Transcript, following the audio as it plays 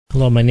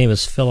Hello, my name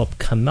is Philip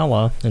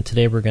Camella, and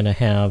today we're going to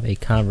have a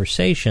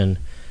conversation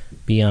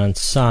beyond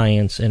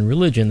science and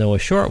religion, though a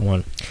short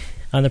one.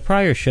 On the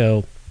prior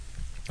show,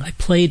 I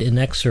played an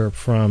excerpt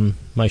from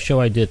my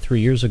show I did 3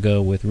 years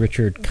ago with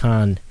Richard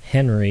Conn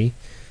Henry,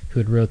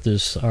 who had wrote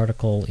this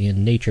article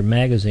in Nature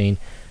magazine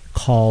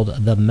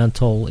called The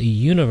Mental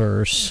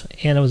Universe,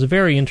 and it was a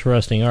very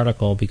interesting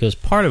article because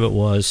part of it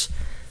was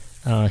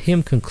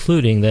him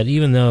concluding that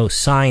even though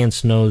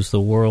science knows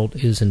the world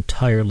is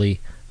entirely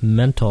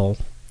mental,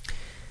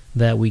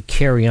 that we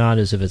carry on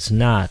as if it's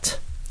not.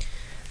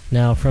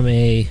 Now, from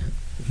a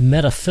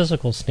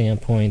metaphysical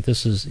standpoint,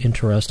 this is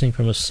interesting.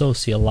 From a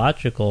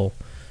sociological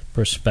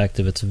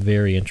perspective, it's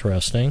very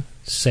interesting,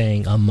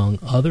 saying, among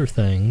other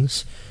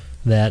things,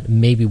 that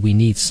maybe we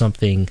need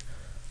something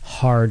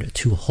hard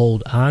to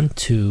hold on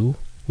to.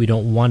 We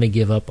don't want to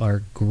give up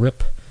our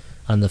grip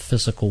on the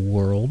physical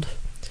world.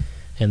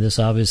 And this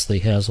obviously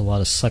has a lot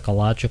of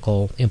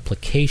psychological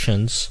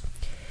implications.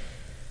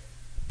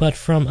 But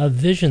from a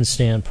vision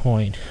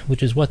standpoint,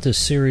 which is what this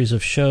series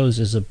of shows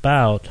is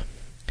about,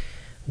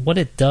 what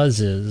it does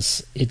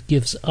is it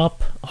gives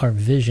up our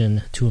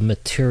vision to a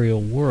material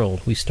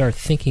world. We start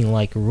thinking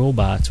like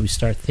robots. We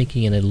start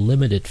thinking in a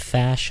limited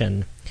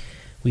fashion.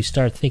 We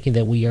start thinking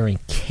that we are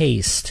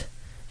encased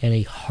in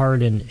a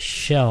hardened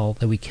shell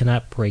that we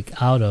cannot break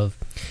out of.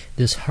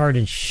 This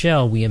hardened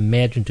shell we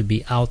imagine to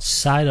be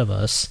outside of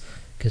us,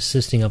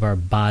 consisting of our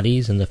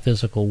bodies and the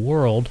physical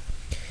world.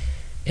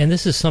 And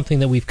this is something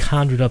that we've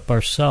conjured up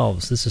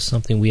ourselves. This is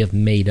something we have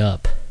made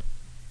up.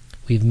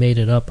 We've made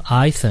it up,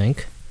 I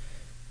think,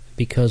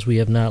 because we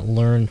have not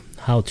learned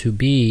how to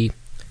be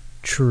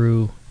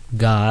true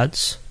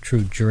gods,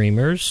 true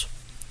dreamers.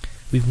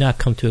 We've not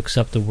come to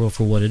accept the world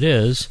for what it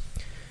is,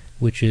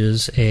 which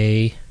is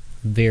a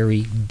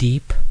very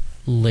deep,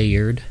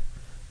 layered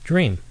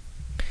dream.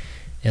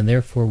 And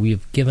therefore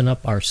we've given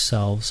up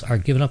ourselves, or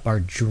given up our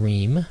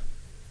dream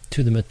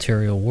to the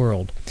material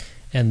world.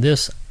 And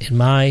this, in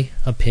my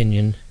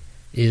opinion,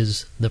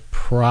 is the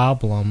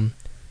problem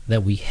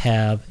that we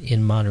have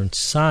in modern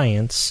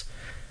science.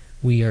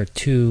 We are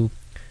too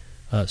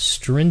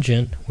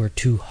stringent, we're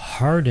too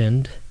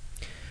hardened,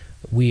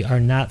 we are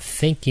not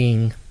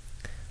thinking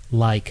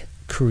like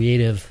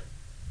creative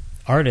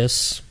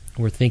artists,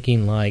 we're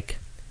thinking like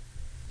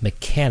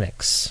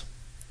mechanics.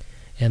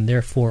 And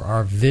therefore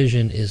our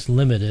vision is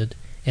limited,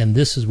 and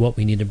this is what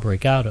we need to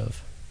break out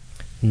of.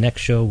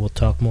 Next show we'll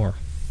talk more.